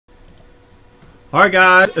Alright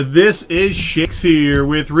guys, this is Shakes here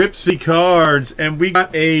with Rip City Cards, and we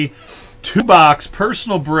got a 2-box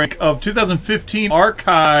personal break of 2015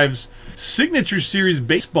 Archives Signature Series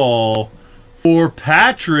Baseball for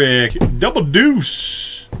Patrick. Double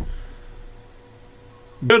deuce.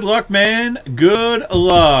 Good luck, man. Good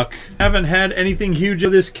luck. Haven't had anything huge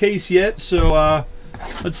of this case yet, so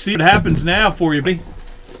let's see what happens now for you, buddy.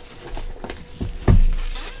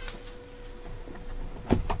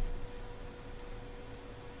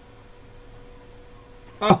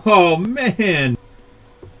 Oh, man.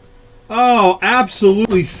 Oh,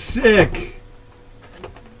 absolutely sick.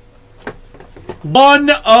 1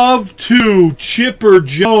 of 2, Chipper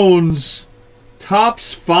Jones,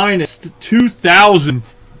 Topps Finest, 2000.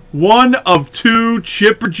 1 of 2,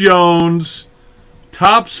 Chipper Jones,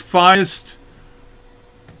 Topps Finest.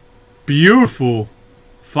 Beautiful.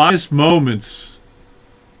 Finest moments.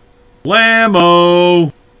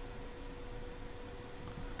 Blammo.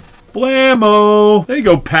 Blammo. There you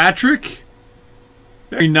go, Patrick.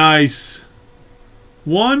 Very nice.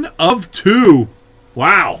 1 of 2.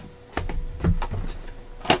 Wow.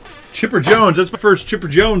 Chipper Jones. That's my first Chipper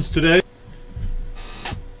Jones today.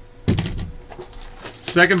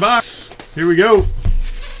 Second box. Here we go.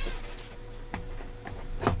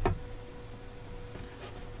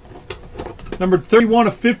 Number 31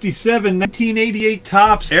 of 57, 1988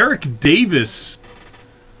 Topps, Eric Davis.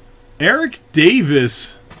 Eric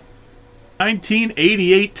Davis.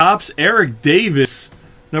 1988 Topps, Eric Davis.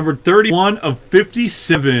 Number 31 of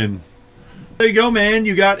 57. There you go, man.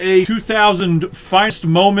 You got a 2000 Finest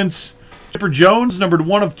Moments Chipper Jones, numbered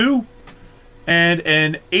 1 of 2. And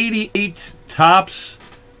an 88 Topps,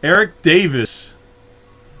 Eric Davis.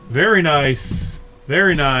 Very nice.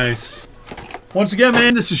 Very nice. Once again,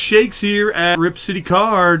 man, this is Shakes here at Rip City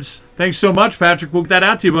Cards. Thanks so much, Patrick. We'll get that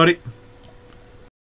out to you, buddy.